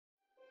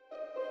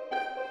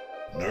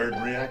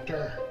Nerd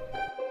Reactor,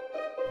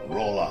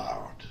 roll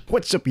out.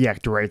 What's up,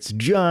 Reactorites?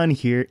 John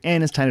here,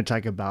 and it's time to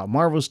talk about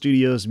Marvel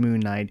Studios' Moon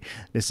Knight.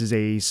 This is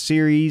a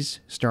series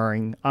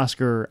starring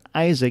Oscar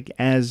Isaac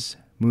as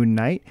Moon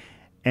Knight,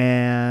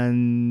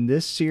 and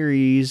this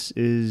series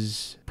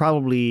is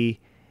probably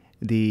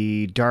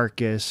the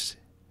darkest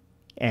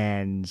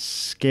and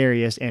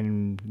scariest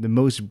and the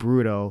most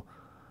brutal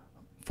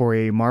for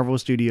a Marvel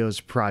Studios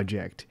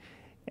project.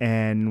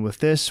 And with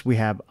this, we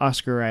have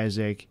Oscar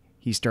Isaac.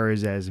 He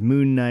stars as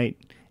Moon Knight,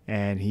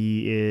 and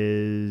he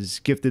is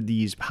gifted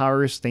these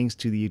powers thanks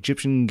to the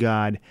Egyptian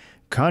god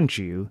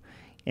Khonshu.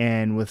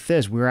 And with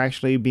this, we're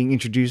actually being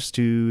introduced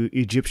to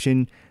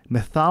Egyptian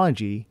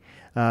mythology.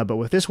 But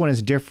with this one,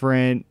 it's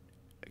different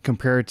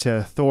compared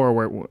to Thor,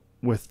 where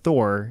with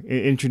Thor,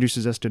 it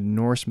introduces us to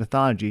Norse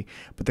mythology,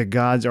 but the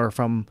gods are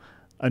from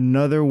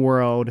another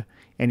world,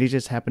 and they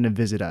just happen to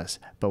visit us.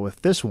 But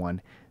with this one,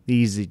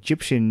 these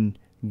Egyptian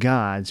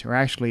gods are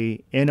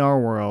actually in our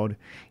world,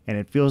 and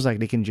it feels like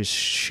they can just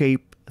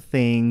shape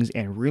things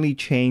and really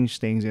change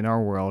things in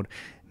our world,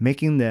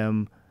 making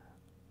them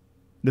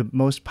the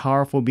most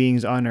powerful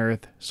beings on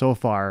Earth so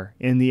far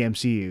in the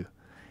MCU.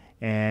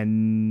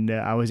 And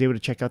I was able to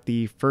check out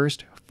the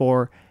first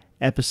 4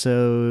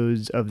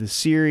 episodes of the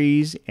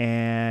series,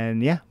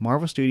 and yeah,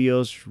 Marvel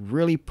Studios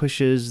really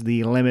pushes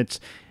the limits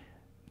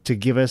to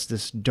give us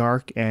this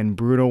dark and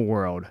brutal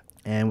world.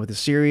 And with the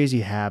series,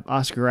 you have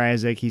Oscar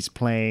Isaac. He's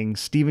playing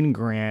Stephen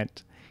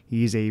Grant.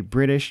 He's a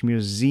British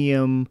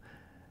museum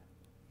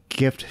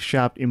gift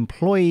shop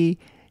employee,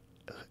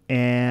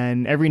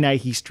 and every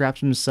night he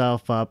straps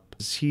himself up.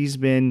 He's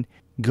been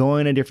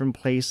going to different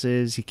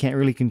places. He can't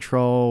really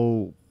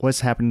control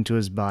what's happening to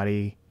his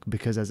body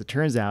because, as it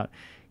turns out,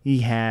 he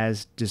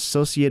has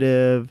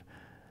dissociative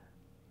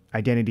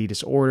identity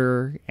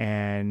disorder,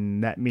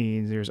 and that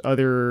means there's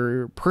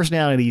other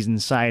personalities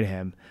inside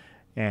him.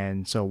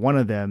 And so one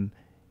of them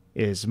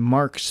is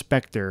Mark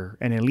Spector,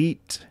 an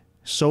elite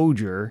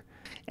soldier.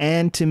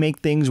 And to make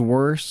things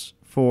worse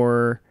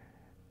for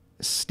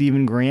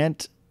Stephen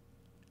Grant,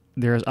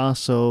 there's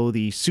also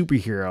the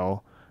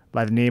superhero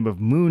by the name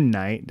of Moon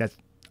Knight that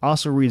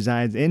also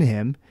resides in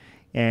him.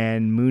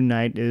 And Moon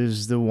Knight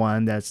is the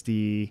one that's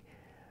the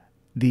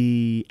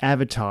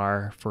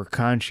avatar for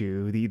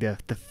Khonshu,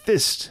 the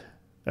fist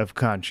of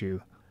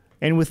Khonshu.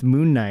 And with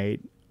Moon Knight,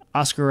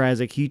 Oscar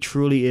Isaac, he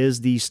truly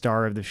is the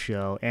star of the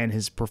show, and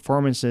his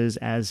performances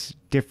as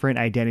different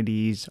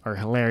identities are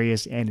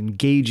hilarious and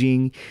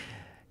engaging.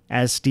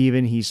 As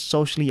Steven, he's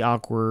socially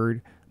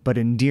awkward but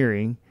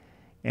endearing,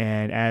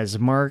 and as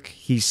Mark,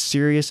 he's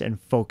serious and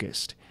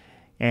focused.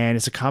 And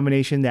it's a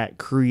combination that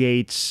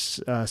creates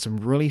some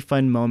really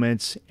fun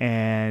moments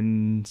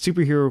and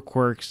superhero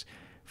quirks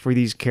for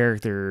these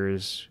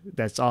characters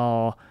that's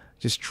all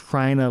just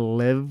trying to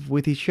live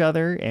with each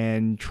other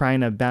and trying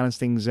to balance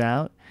things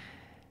out.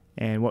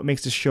 And what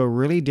makes the show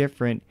really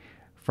different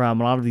from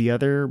a lot of the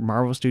other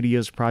Marvel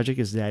Studios projects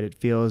is that it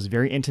feels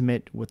very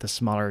intimate with a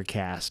smaller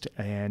cast.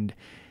 And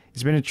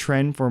it's been a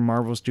trend for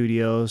Marvel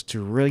Studios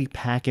to really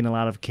pack in a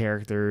lot of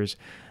characters.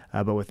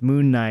 But with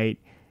Moon Knight,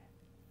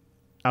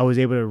 I was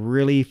able to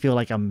really feel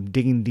like I'm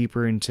digging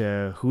deeper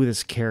into who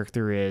this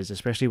character is,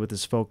 especially with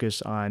this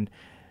focus on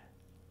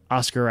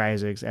Oscar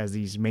Isaac as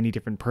these many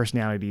different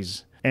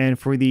personalities. And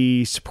for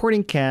the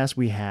supporting cast,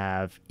 we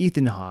have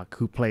Ethan Hawke,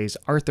 who plays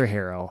Arthur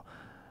Harrow,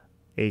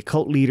 a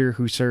cult leader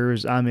who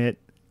serves Amit,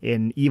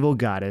 an evil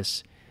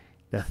goddess.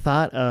 The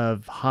thought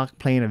of Hawke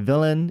playing a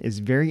villain is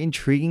very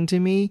intriguing to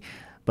me,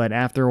 but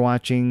after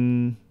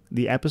watching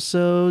the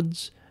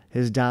episodes,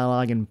 his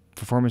dialogue and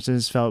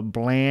performances felt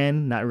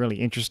bland, not really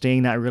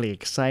interesting, not really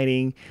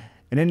exciting.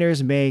 And then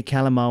there's May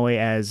Calamawy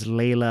as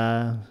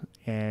Layla,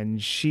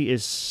 and she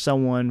is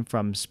someone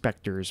from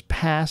Spectre's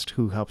past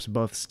who helps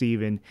both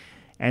Steven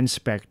and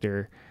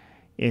Spectre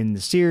in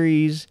the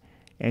series.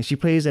 And she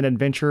plays an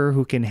adventurer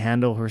who can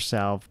handle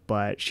herself,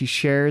 but she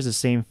shares the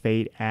same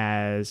fate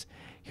as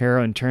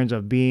Harrow in terms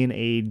of being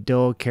a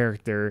dull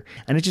character.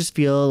 And I just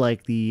feel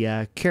like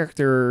the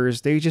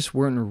characters, they just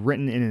weren't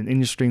written in an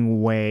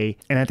interesting way.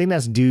 And I think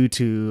that's due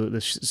to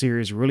the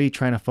series really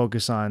trying to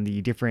focus on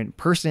the different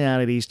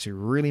personalities to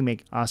really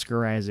make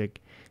Oscar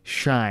Isaac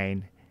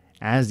shine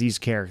as these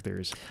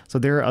characters. So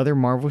there are other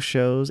Marvel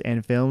shows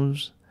and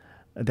films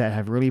that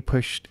have really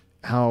pushed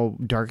how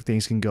dark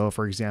things can go.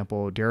 For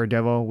example,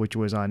 Daredevil, which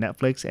was on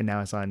Netflix and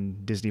now it's on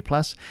Disney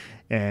Plus,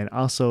 and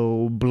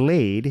also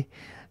Blade.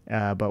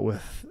 But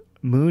with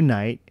Moon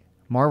Knight,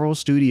 Marvel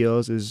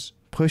Studios is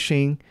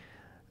pushing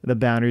the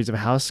boundaries of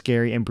how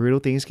scary and brutal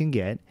things can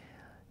get.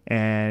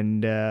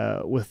 And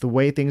with the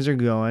way things are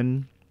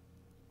going,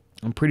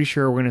 I'm pretty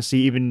sure we're going to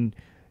see even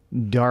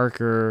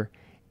darker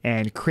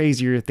and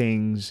crazier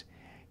things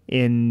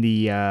in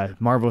the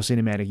Marvel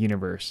Cinematic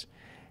Universe.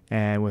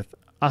 And with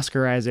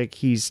Oscar Isaac,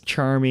 he's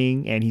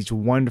charming and he's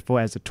wonderful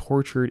as a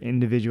tortured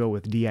individual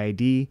with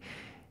DID.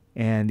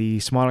 And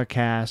the smaller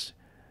cast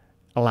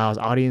allows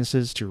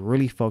audiences to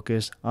really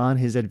focus on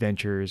his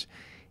adventures.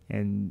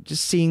 And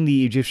just seeing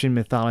the Egyptian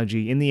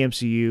mythology in the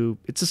MCU,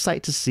 it's a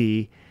sight to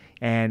see.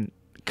 And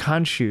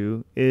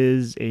Khonshu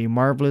is a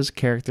marvelous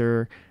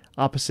character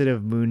opposite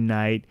of Moon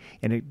Knight,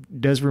 and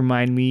it does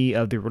remind me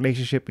of the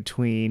relationship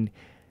between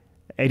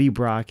Eddie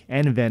Brock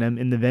and Venom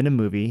in the Venom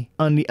movie.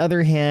 On the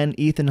other hand,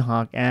 Ethan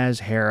Hawke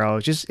as Harrow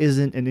just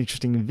isn't an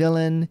interesting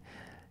villain,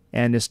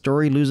 and the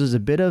story loses a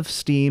bit of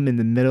steam in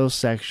the middle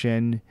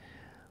section.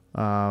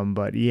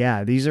 But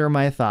yeah, these are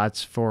my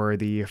thoughts for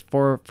the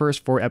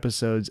first 4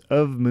 episodes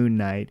of Moon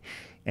Knight.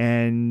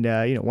 And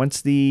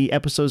once the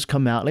episodes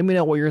come out, let me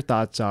know what your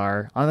thoughts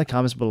are on the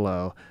comments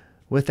below.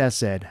 With that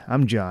said,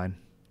 I'm John,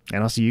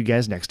 and I'll see you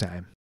guys next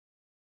time.